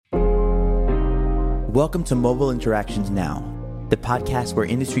Welcome to Mobile Interactions Now, the podcast where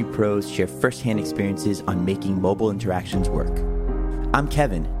industry pros share firsthand experiences on making mobile interactions work. I'm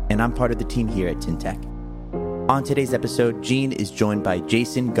Kevin, and I'm part of the team here at Tyntech. On today's episode, Gene is joined by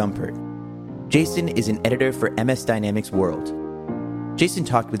Jason Gumpert. Jason is an editor for MS Dynamics World. Jason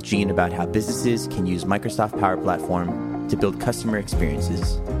talked with Gene about how businesses can use Microsoft Power Platform to build customer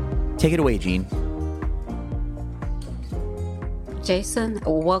experiences. Take it away, Gene. Jason,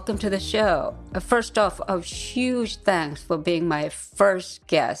 welcome to the show. First off, a huge thanks for being my first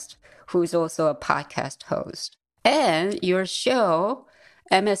guest, who's also a podcast host. And your show,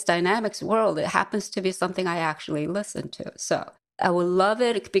 MS Dynamics World, it happens to be something I actually listen to. So I would love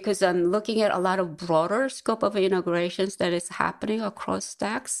it because I'm looking at a lot of broader scope of integrations that is happening across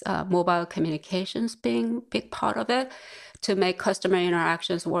stacks, mobile communications being a big part of it, to make customer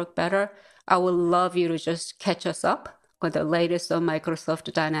interactions work better. I would love you to just catch us up with the latest on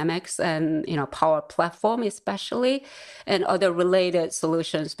Microsoft Dynamics and, Power Platform especially, and other related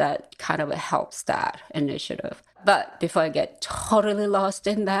solutions that kind of helps that initiative. But before I get totally lost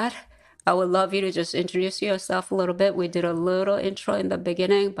in that, I would love you to just introduce yourself a little bit. We did a little intro in the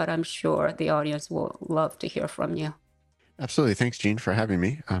beginning, but I'm sure the audience will love to hear from you. Absolutely. Thanks, Gene, for having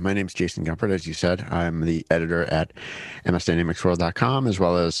me. My name is Jason Gumpert. As you said, I'm the editor at msdynamicsworld.com, as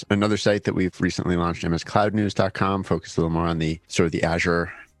well as another site that we've recently launched, mscloudnews.com, focused a little more on the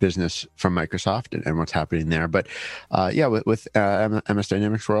Azure business from Microsoft and what's happening there. But with MS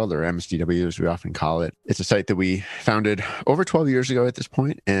Dynamics World, or MSDW as we often call it, it's a site that we founded over 12 years ago at this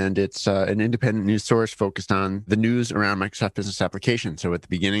point, and it's an independent news source focused on the news around Microsoft Business Applications. So at the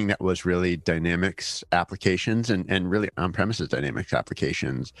beginning, that was really Dynamics applications and really on-premises Dynamics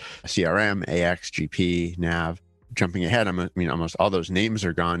applications, CRM, AX, GP, Nav. Jumping ahead, almost all those names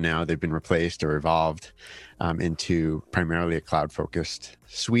are gone now. They've been replaced or evolved into primarily a cloud-focused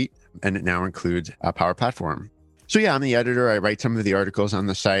suite, and it now includes a Power Platform. So I'm the editor. I write some of the articles on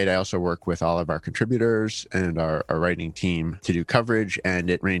the site. I also work with all of our contributors and our writing team to do coverage, and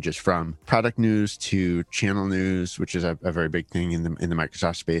it ranges from product news to channel news, which is a very big thing in the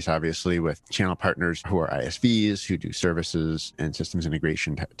Microsoft space, obviously, with channel partners who are ISVs, who do services and systems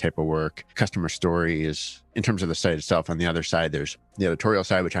integration type of work, customer stories. In terms of the site itself, on the other side, there's the editorial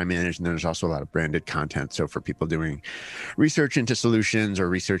side, which I manage, and then there's also a lot of branded content. So for people doing research into solutions or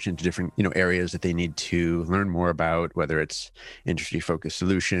research into different areas that they need to learn more about, whether it's industry-focused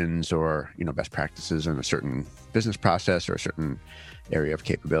solutions or best practices in a certain business process or a certain area of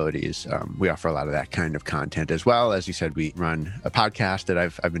capabilities, we offer a lot of that kind of content as well. As you said, we run a podcast that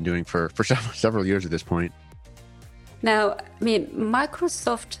I've been doing for several years at this point. Now,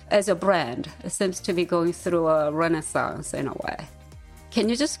 Microsoft as a brand seems to be going through a renaissance in a way. Can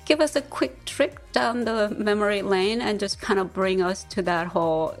you just give us a quick trip down the memory lane and just kind of bring us to that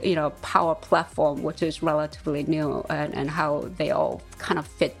whole, Power Platform, which is relatively new, and how they all kind of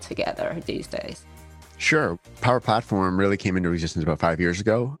fit together these days? Sure. Power Platform really came into existence about 5 years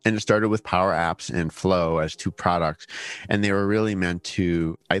ago, and it started with Power Apps and Flow as two products. And they were really meant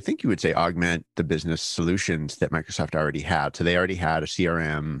to, I think you would say, augment the business solutions that Microsoft already had. So they already had a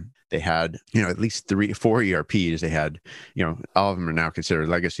CRM. They had, at least 4 ERPs. They had, all of them are now considered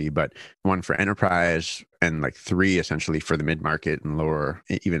legacy, but one for enterprise and like 3 essentially for the mid-market and lower,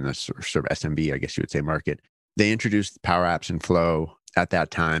 even the sort of SMB, I guess you would say, market. They introduced Power Apps and Flow at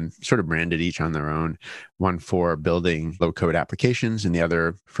that time, sort of branded each on their own, one for building low-code applications and the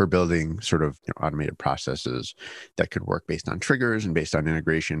other for building sort of automated processes that could work based on triggers and based on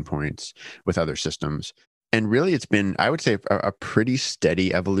integration points with other systems. And really, it's been, I would say, a pretty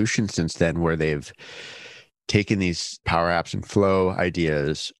steady evolution since then, where they've taken these Power Apps and Flow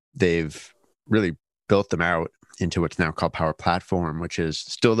ideas, they've really built them out into what's now called Power Platform, which is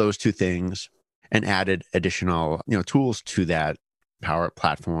still those two things, and added additional tools to that Power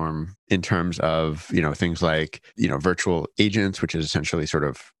Platform in terms of, things like, virtual agents, which is essentially sort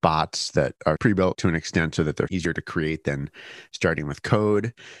of bots that are pre-built to an extent so that they're easier to create than starting with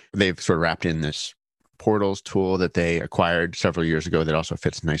code. They've sort of wrapped in this Portals tool that they acquired several years ago that also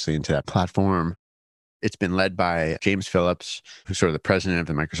fits nicely into that platform. It's been led by James Phillips, who's sort of the president of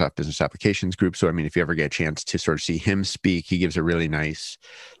the Microsoft Business Applications Group. So, if you ever get a chance to sort of see him speak, he gives a really nice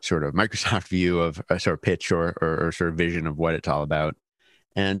sort of Microsoft view of a sort of pitch or sort of vision of what it's all about.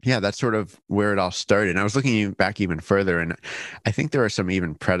 And that's sort of where it all started. And I was looking back even further, and I think there are some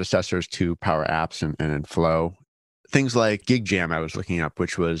even predecessors to Power Apps and Flow. Things like GigJam I was looking up,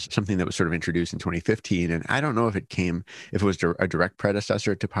 which was something that was sort of introduced in 2015. And I don't know if it was a direct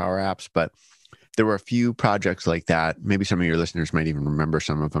predecessor to Power Apps, but there were a few projects like that. Maybe some of your listeners might even remember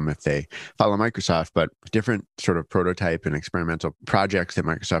some of them if they follow Microsoft, but different sort of prototype and experimental projects that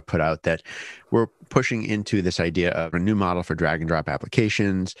Microsoft put out that were pushing into this idea of a new model for drag and drop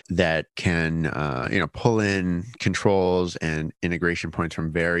applications that can, pull in controls and integration points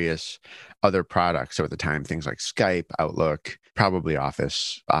from various other products. So at the time, things like Skype, Outlook, probably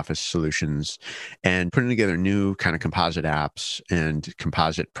Office solutions, and putting together new kind of composite apps and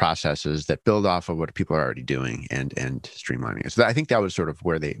composite processes that build off of what people are already doing and streamlining it. So I think that was sort of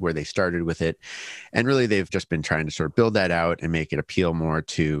where they started with it. And really, they've just been trying to sort of build that out and make it appeal more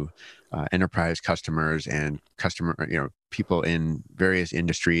to enterprise customers and people in various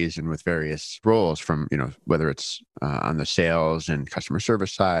industries and with various roles from, whether it's on the sales and customer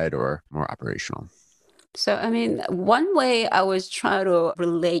service side or more operational. So, I mean, one way I was trying to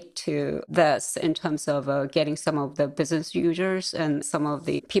relate to this in terms of getting some of the business users and some of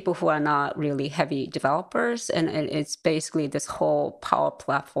the people who are not really heavy developers. And it's basically this whole Power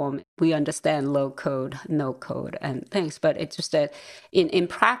Platform. We understand low code, no code and things, but it's just that in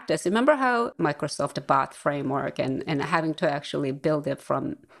practice, remember how Microsoft bought framework and having to actually build it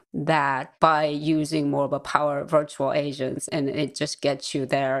from that by using more of a Power Virtual Agents, and it just gets you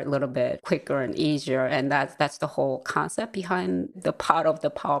there a little bit quicker and easier. And that's the whole concept behind the part of the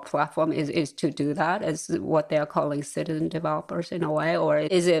Power Platform is to do that, is what they're calling citizen developers in a way, or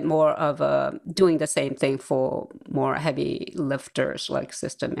is it more of doing the same thing for more heavy lifters like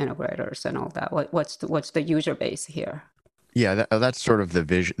system integrators and all that? What's the user base here? Yeah, that's sort of the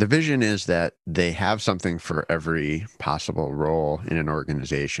vision. The vision is that they have something for every possible role in an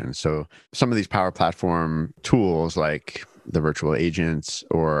organization. So some of these Power Platform tools like the virtual agents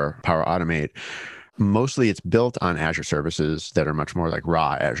or Power Automate, mostly it's built on Azure services that are much more like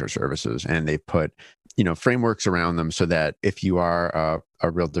raw Azure services. And they put, frameworks around them so that if you are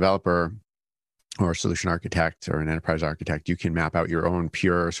a real developer or a solution architect or an enterprise architect, you can map out your own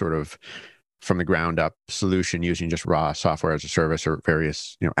pure sort of from the ground up solution using just raw software as a service or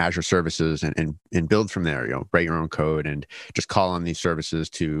various, Azure services and build from there, write your own code and just call on these services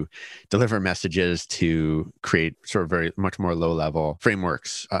to deliver messages, to create sort of very much more low level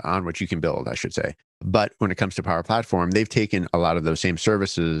frameworks on which you can build, I should say. But when it comes to Power Platform, they've taken a lot of those same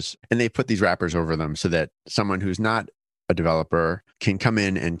services and they put these wrappers over them so that someone who's not a developer can come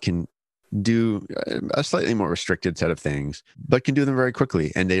in and can do a slightly more restricted set of things, but can do them very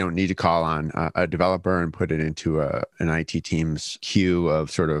quickly. And they don't need to call on a developer and put it into an IT team's queue of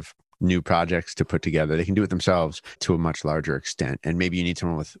sort of new projects to put together. They can do it themselves to a much larger extent. And maybe you need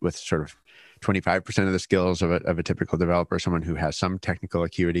someone with sort of 25% of the skills of a typical developer, someone who has some technical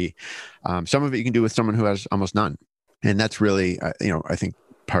acuity. Some of it you can do with someone who has almost none. And that's really, I think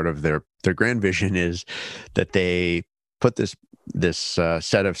part of their grand vision is that they put this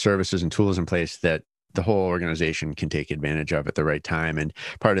set of services and tools in place that the whole organization can take advantage of at the right time. And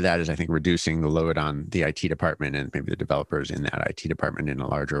part of that is, I think, reducing the load on the IT department and maybe the developers in that IT department in a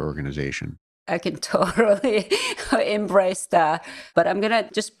larger organization. I can totally embrace that. But I'm going to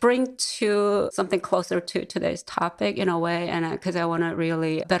just bring to something closer to today's topic in a way, and because I want to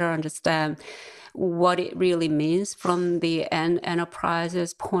really better understand what it really means from the end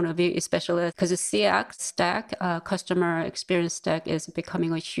enterprise's point of view, especially because the CX stack, customer experience stack, is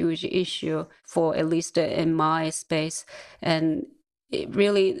becoming a huge issue for at least in my space. And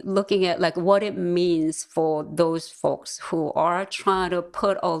really looking at like what it means for those folks who are trying to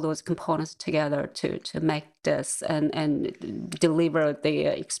put all those components together to make this and deliver the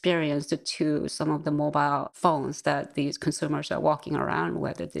experience to some of the mobile phones that these consumers are walking around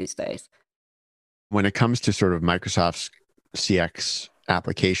with these days. When it comes to sort of Microsoft's CX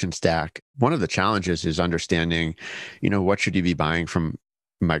application stack, one of the challenges is understanding, what should you be buying from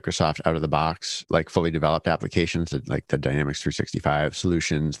Microsoft out of the box, like fully developed applications, like the Dynamics 365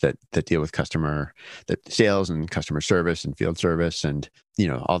 solutions that deal with sales and customer service and field service and,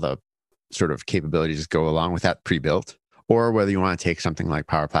 all the sort of capabilities that go along with that pre-built, or whether you want to take something like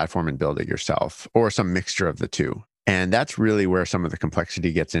Power Platform and build it yourself, or some mixture of the two. And that's really where some of the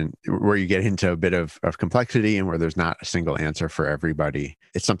complexity gets in, where you get into a bit of complexity and where there's not a single answer for everybody.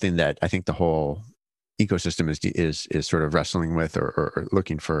 It's something that I think the whole ecosystem is sort of wrestling with or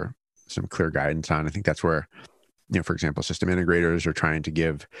looking for some clear guidance on. I think that's where, for example, system integrators are trying to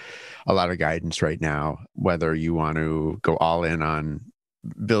give a lot of guidance right now, whether you want to go all in on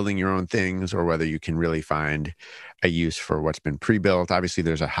building your own things or whether you can really find a use for what's been pre-built. Obviously,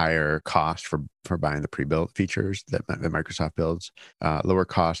 there's a higher cost for buying the pre-built features that Microsoft builds, lower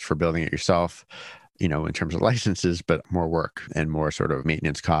cost for building it yourself, in terms of licenses, but more work and more sort of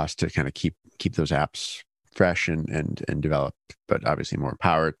maintenance costs to kind of keep those apps fresh and develop, but obviously more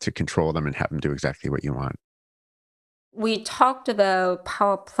power to control them and have them do exactly what you want. We talked about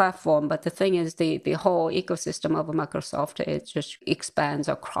Power Platform, but the thing is the whole ecosystem of Microsoft, it just expands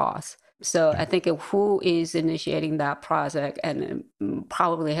across. So I think who is initiating that project and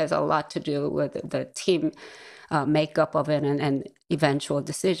probably has a lot to do with the team makeup of it and eventual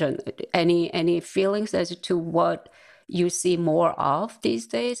decision. Any feelings as to what you see more of these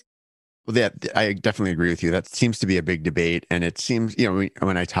days? Well, I definitely agree with you. That seems to be a big debate. And it seems,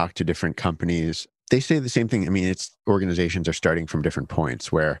 when I talk to different companies, they say the same thing. I mean, organizations are starting from different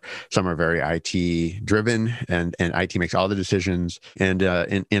points where some are very IT driven and IT makes all the decisions. And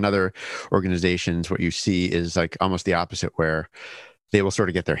in other organizations, what you see is like almost the opposite, where they will sort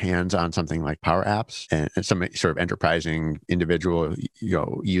of get their hands on something like Power Apps and some sort of enterprising individual,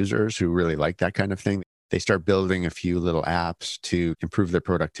 users who really like that kind of thing. They start building a few little apps to improve their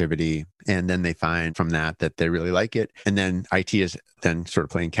productivity. And then they find from that they really like it. And then IT is then sort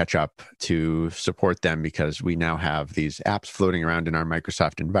of playing catch up to support them because we now have these apps floating around in our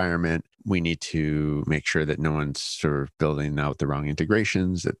Microsoft environment. We need to make sure that no one's sort of building out the wrong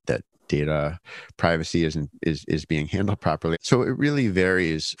integrations, that data privacy is being handled properly. So it really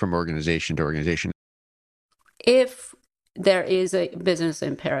varies from organization to organization. If there is a business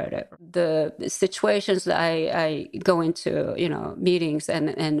imperative, the situations that I go into, meetings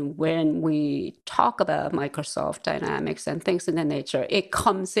and when we talk about Microsoft Dynamics and things in that nature, it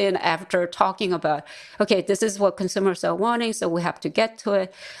comes in after talking about, okay, this is what consumers are wanting, so we have to get to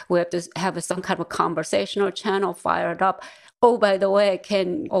it. We have to have some kind of conversational channel fired up. Oh, by the way,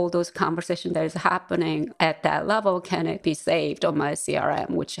 can all those conversations that is happening at that level, can it be saved on my CRM,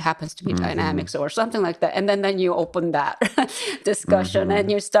 which happens to be Dynamics or something like that? And then you open that discussion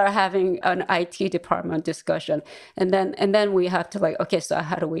and you start having an IT department discussion. And then we have to okay, so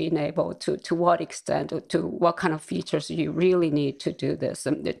how do we enable to what extent, to what kind of features you really need to do this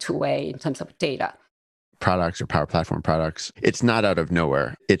the two-way in terms of data? Products or Power Platform products, it's not out of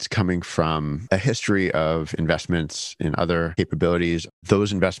nowhere. It's coming from a history of investments in other capabilities.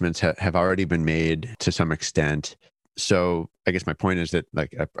 Those investments have already been made to some extent. So I guess my point is that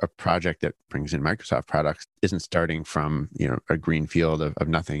like a project that brings in Microsoft products isn't starting from, a green field of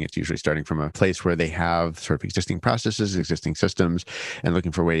nothing. It's usually starting from a place where they have sort of existing processes, existing systems, and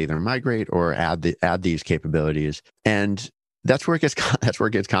looking for a way to either migrate or add these capabilities. And that's where it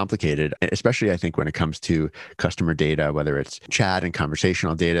gets complicated, especially I think when it comes to customer data, whether it's chat and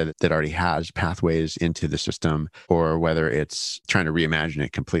conversational data that already has pathways into the system, or whether it's trying to reimagine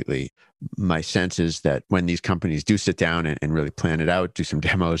it completely. My sense is that when these companies do sit down and really plan it out, do some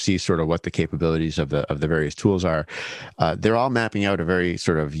demos, see sort of what the capabilities of the various tools are, they're all mapping out a very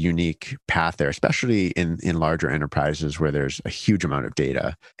sort of unique path there, especially in larger enterprises where there's a huge amount of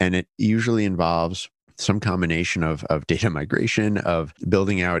data. And it usually involves some combination of data migration, of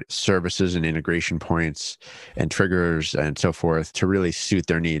building out services and integration points and triggers and so forth to really suit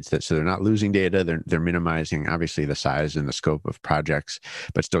their needs. So they're not losing data, they're minimizing obviously the size and the scope of projects,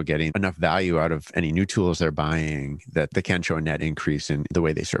 but still getting enough value out of any new tools they're buying that they can show a net increase in the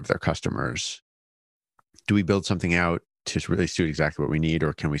way they serve their customers. Do we build something out to really suit exactly what we need,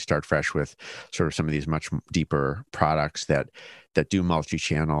 or can we start fresh with sort of some of these much deeper products that do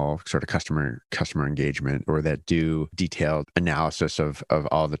multi-channel sort of customer engagement, or that do detailed analysis of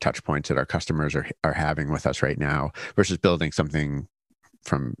all the touch points that our customers are having with us right now, versus building something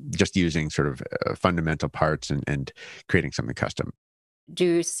from just using sort of fundamental parts and creating something custom? Do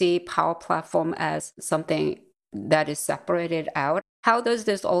you see Power Platform as something that is separated out? How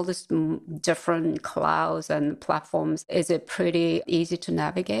does all this different clouds and platforms, is it pretty easy to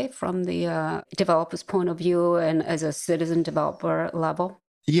navigate from the developer's point of view and as a citizen developer level?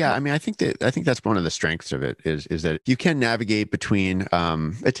 Yeah, I mean, I think that's one of the strengths of it is that you can navigate between.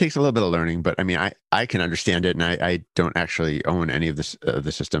 It takes a little bit of learning, but I mean, I can understand it, and I don't actually own any of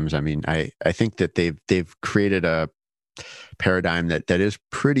the systems. I mean, I think that they've created a paradigm that is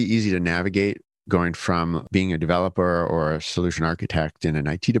pretty easy to navigate, going from being a developer or a solution architect in an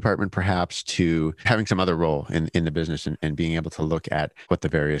IT department, perhaps, to having some other role in the business and being able to look at what the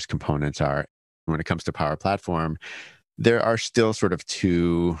various components are. When it comes to Power Platform, there are still sort of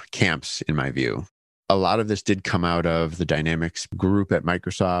two camps, in my view. A lot of this did come out of the Dynamics group at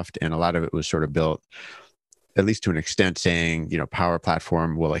Microsoft, and a lot of it was sort of built, at least to an extent, saying, Power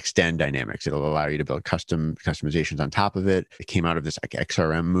Platform will extend Dynamics. It'll allow you to build customizations on top of it. It came out of this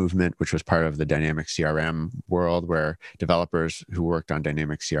XRM movement, which was part of the Dynamics CRM world, where developers who worked on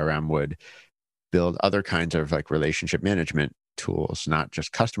Dynamics CRM would build other kinds of relationship management tools, not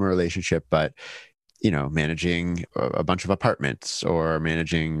just customer relationship, but managing a bunch of apartments or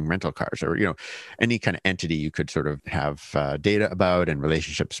managing rental cars or, any kind of entity you could sort of have data about and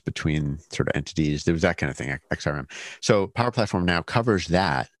relationships between sort of entities. There was that kind of thing, XRM. So Power Platform now covers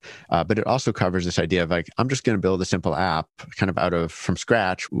that, but it also covers this idea of like, I'm just going to build a simple app kind of from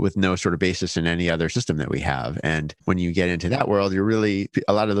scratch with no sort of basis in any other system that we have. And when you get into that world,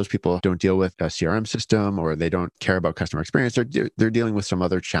 a lot of those people don't deal with a CRM system or they don't care about customer experience. They're dealing with some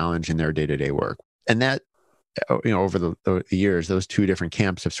other challenge in their day-to-day work. And that, over the years, those two different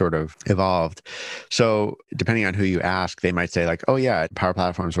camps have sort of evolved. So depending on who you ask, they might say like, oh yeah, Power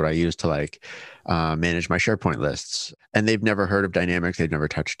Platform is what I use to like manage my SharePoint lists. And they've never heard of Dynamics. They've never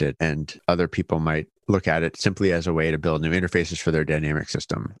touched it. And other people might look at it simply as a way to build new interfaces for their Dynamics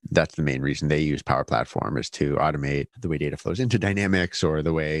system. That's the main reason they use Power Platform, is to automate the way data flows into Dynamics or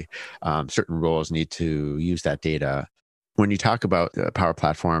the way certain roles need to use that data. When you talk about the Power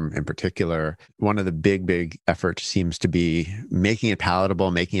Platform in particular, one of the big efforts seems to be making it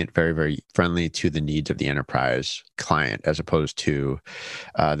palatable, making it very, very friendly to the needs of the enterprise client as opposed to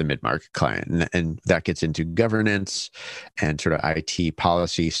the mid-market client. And that gets into governance and sort of IT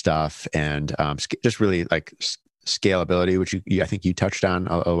policy stuff and just really like scalability, which I think you touched on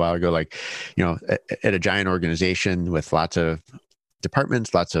a while ago. Like, at a giant organization with lots of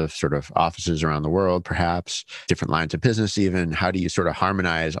departments, lots of sort of offices around the world, perhaps different lines of business, even how do you sort of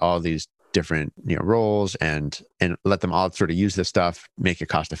harmonize all these different roles and let them all sort of use this stuff, make it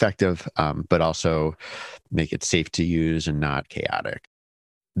cost effective, but also make it safe to use and not chaotic.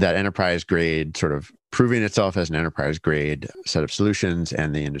 That enterprise grade sort of proving itself as an enterprise grade set of solutions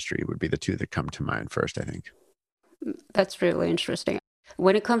and the industry would be the two that come to mind first, I think. That's really interesting.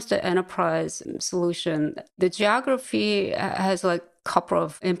 When it comes to enterprise solution, the geography has like a couple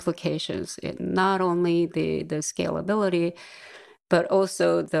of implications. Not only the scalability, but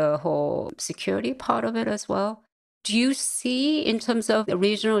also the whole security part of it as well. Do you see, in terms of the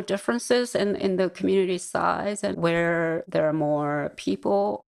regional differences in the community size and where there are more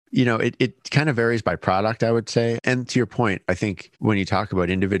people? It kind of varies by product, I would say. And to your point, I think when you talk about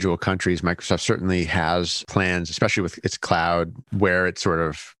individual countries, Microsoft certainly has plans, especially with its cloud, where it sort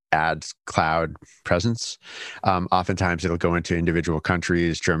of adds cloud presence. Oftentimes it'll go into individual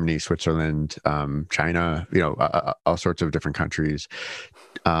countries, Germany, Switzerland, China, all sorts of different countries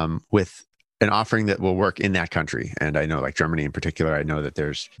with an offering that will work in that country. And I know like Germany in particular, I know that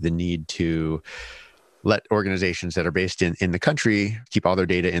there's the need to let organizations that are based in the country keep all their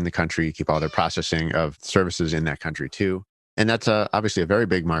data in the country, keep all their processing of services in that country too. And that's obviously a very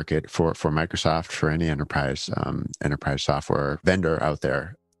big market for Microsoft, for any enterprise software vendor out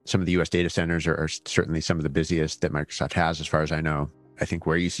there. Some of the US data centers are certainly some of the busiest that Microsoft has, as far as I know. I think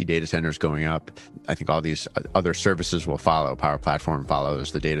where you see data centers going up, I think all these other services will follow. Power Platform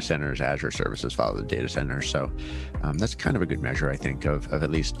follows the data centers. Azure services follow the data centers. So that's kind of a good measure, I think, of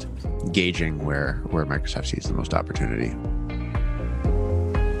at least gauging where Microsoft sees the most opportunity.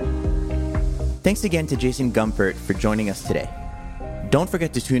 Thanks again to Jason Gumpert for joining us today. Don't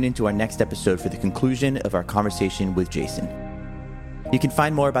forget to tune into our next episode for the conclusion of our conversation with Jason. You can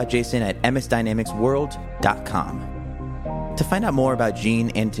find more about Jason at msdynamicsworld.com. To find out more about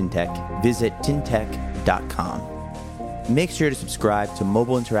Gene and Tyntech, visit tyntech.com. Make sure to subscribe to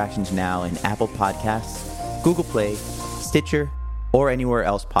Mobile Interactions Now in Apple Podcasts, Google Play, Stitcher, or anywhere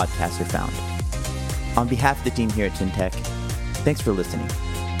else podcasts are found. On behalf of the team here at Tyntech, thanks for listening.